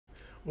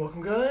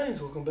Welcome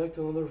guys, welcome back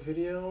to another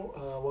video.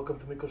 Welcome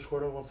to Miko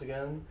Shorter once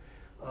again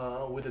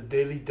with a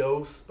daily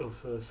dose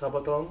of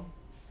SABATON.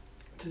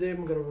 Today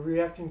I'm gonna be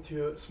reacting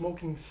to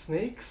Smoking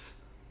Snakes.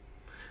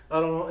 I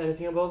don't know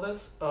anything about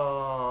this.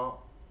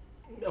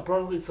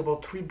 Apparently it's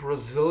about three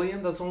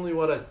Brazilian, that's only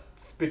what I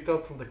picked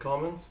up from the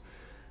comments.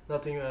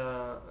 Nothing,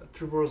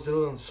 three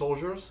Brazilian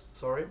soldiers,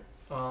 sorry.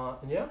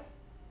 And yeah,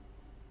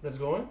 let's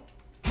go in.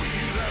 We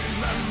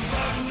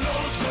remember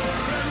no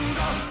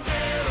surrender.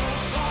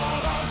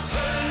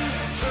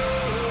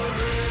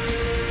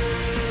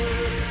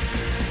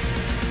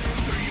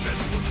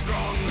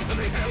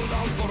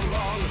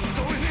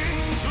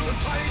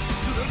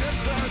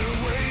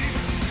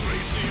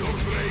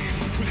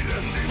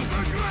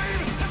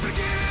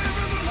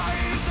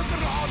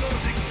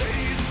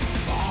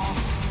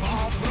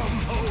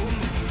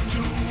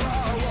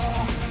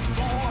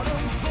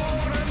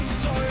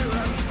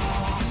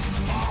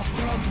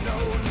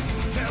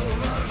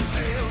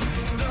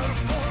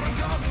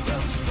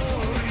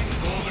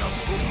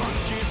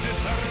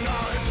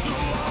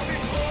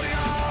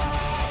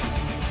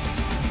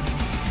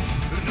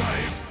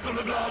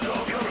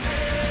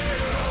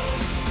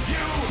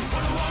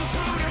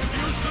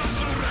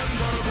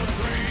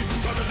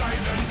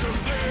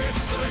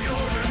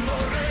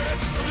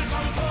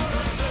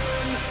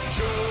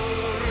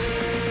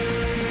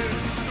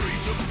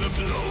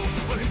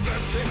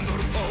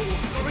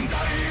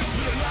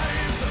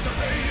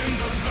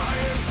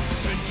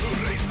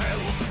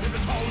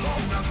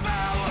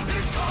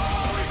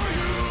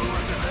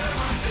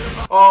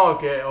 Oh,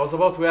 okay. I was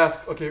about to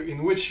ask, okay,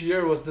 in which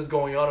year was this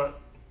going on?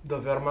 The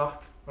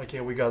Wehrmacht? Okay,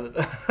 we got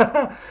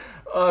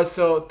it.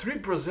 So, three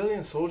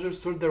Brazilian soldiers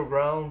stood their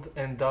ground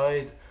and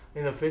died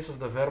in the face of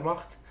the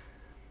Wehrmacht.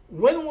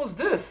 When was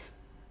this?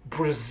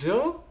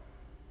 Brazil?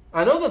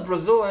 I know that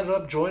Brazil ended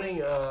up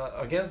joining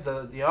against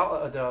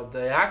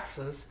the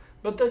Axis,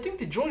 but I think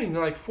they joined in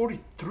like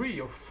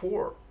 43 or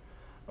 4.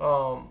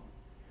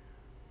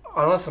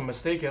 Unless I'm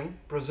mistaken.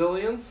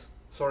 Brazilians?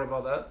 Sorry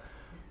about that.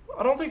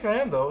 I don't think I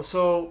am though.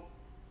 So,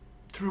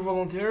 true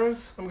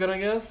volunteers, I'm gonna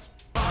guess.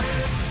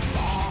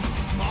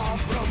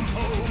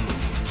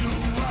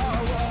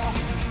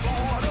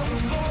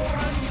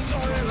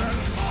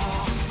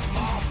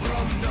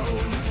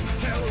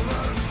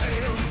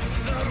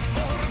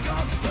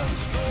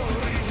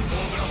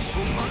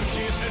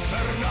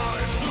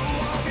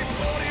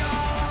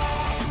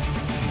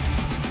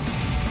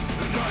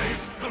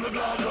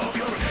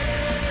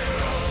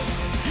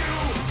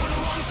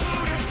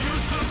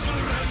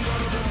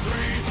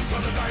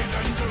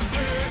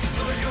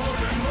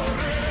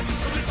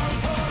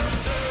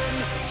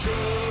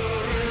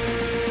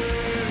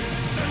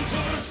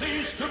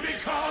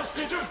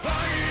 Into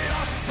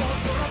fire, fought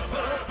for a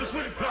purpose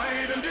with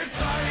pride and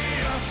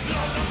desire.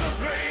 Blood of the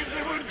brave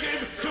they would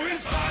give to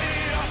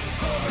inspire.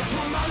 Chorus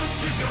who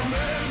matches your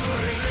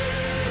memory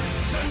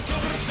lives. Sent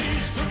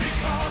overseas to be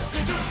cast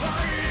into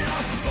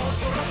fire. Fought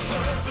for a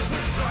purpose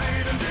with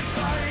pride and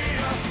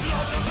desire.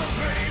 Blood of the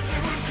brave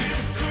they would give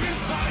to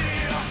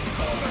inspire.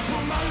 Chorus who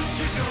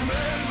matches your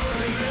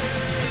memory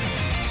lives.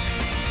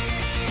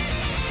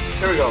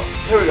 Here we go.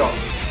 Here we go.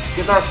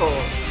 Guitar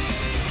solo.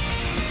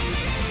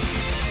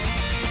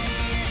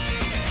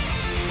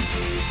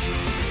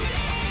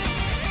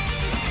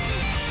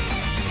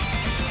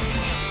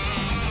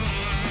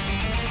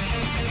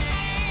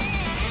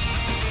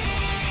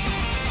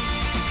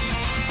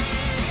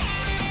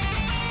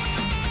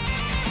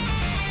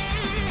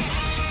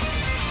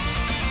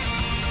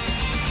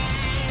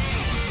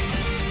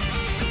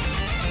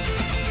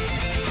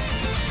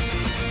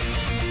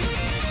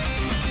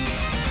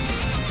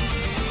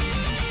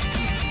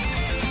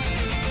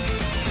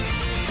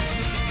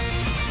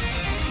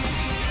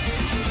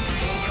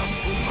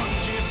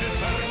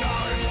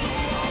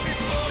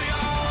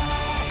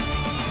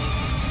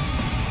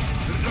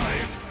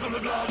 The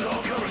blood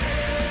of your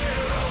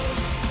heroes,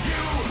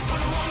 you were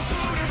the ones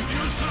who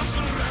refused to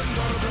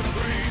surrender. The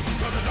free,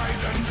 for the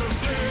died and to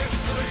flee,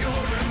 for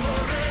your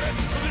memory,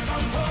 for this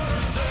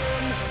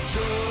unforeseen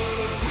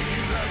century. We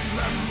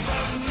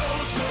remember no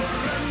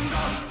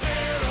surrender,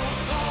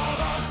 heroes of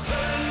a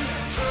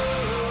century.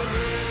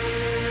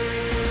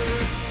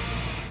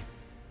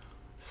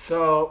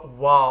 So,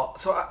 wow.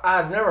 So,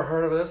 I've never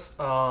heard of this.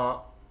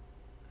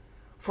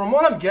 From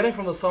what I'm getting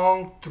from the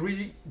song,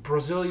 three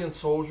Brazilian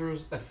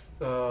soldiers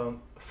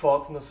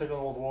fought in the Second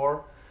World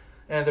War,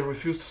 and they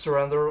refused to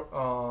surrender.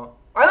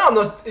 I know I'm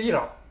not,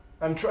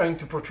 I'm trying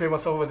to portray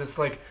myself with this,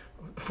 like,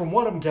 from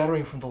what I'm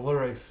gathering from the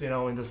lyrics,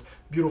 in this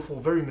beautiful,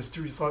 very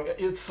mysterious song,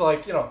 it's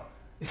like,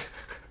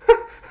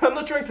 I'm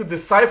not trying to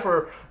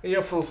decipher,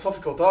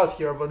 philosophical thought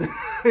here, but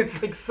it's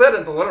like said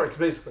in the lyrics,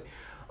 basically.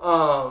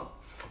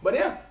 But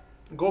yeah,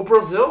 go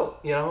Brazil,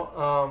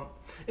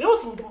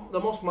 what's the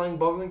most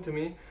mind-boggling to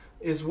me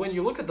is when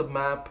you look at the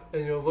map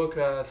and you look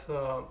at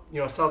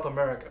South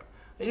America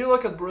and you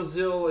look at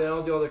Brazil and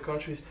all the other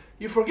countries,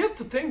 you forget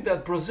to think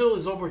that Brazil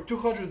is over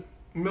 200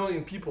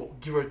 million people,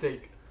 give or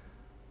take.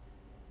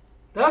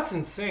 That's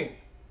insane.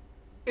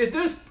 It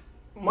is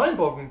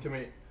mind-boggling to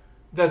me.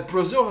 that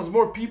Brazil has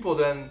more people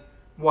than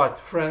what,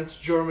 France,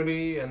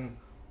 Germany, and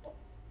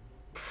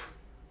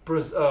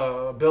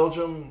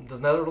Belgium, the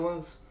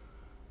Netherlands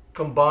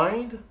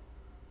combined.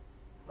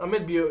 I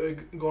might be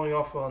going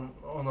off on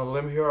a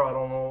limb here. I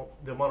don't know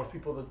the amount of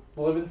people that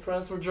live in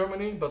France or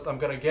Germany, but I'm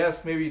gonna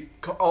guess maybe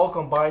all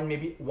combined,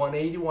 maybe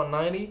 180,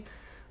 190,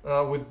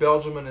 with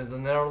Belgium and the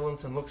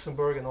Netherlands and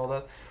Luxembourg and all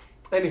that.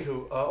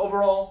 Anywho,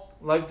 overall,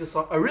 like the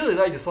song. I really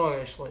like the song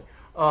actually.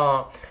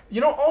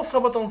 You know, all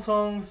Sabaton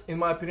songs, in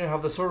my opinion,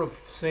 have the sort of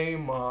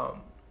same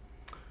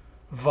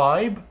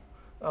vibe,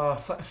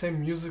 same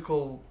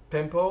musical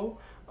tempo.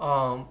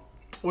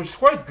 Which is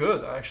quite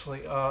good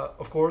actually.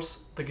 Of course,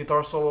 the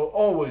guitar solo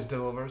always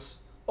delivers,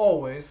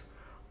 always.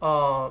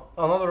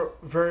 Another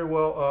very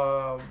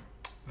well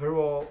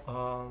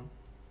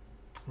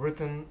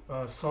written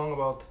song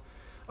about.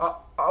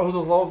 I would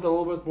have loved a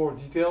little bit more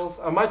details.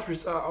 I'm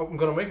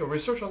gonna make a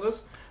research on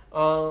this.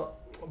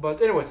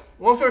 But anyways,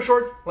 long story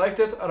short, liked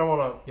it. I don't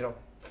wanna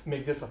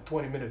make this a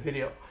 20-minute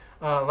video.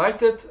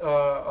 Liked it.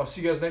 I'll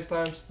see you guys next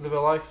time. Leave a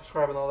like,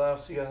 subscribe, and all that. I'll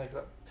see you guys next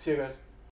time. See you guys.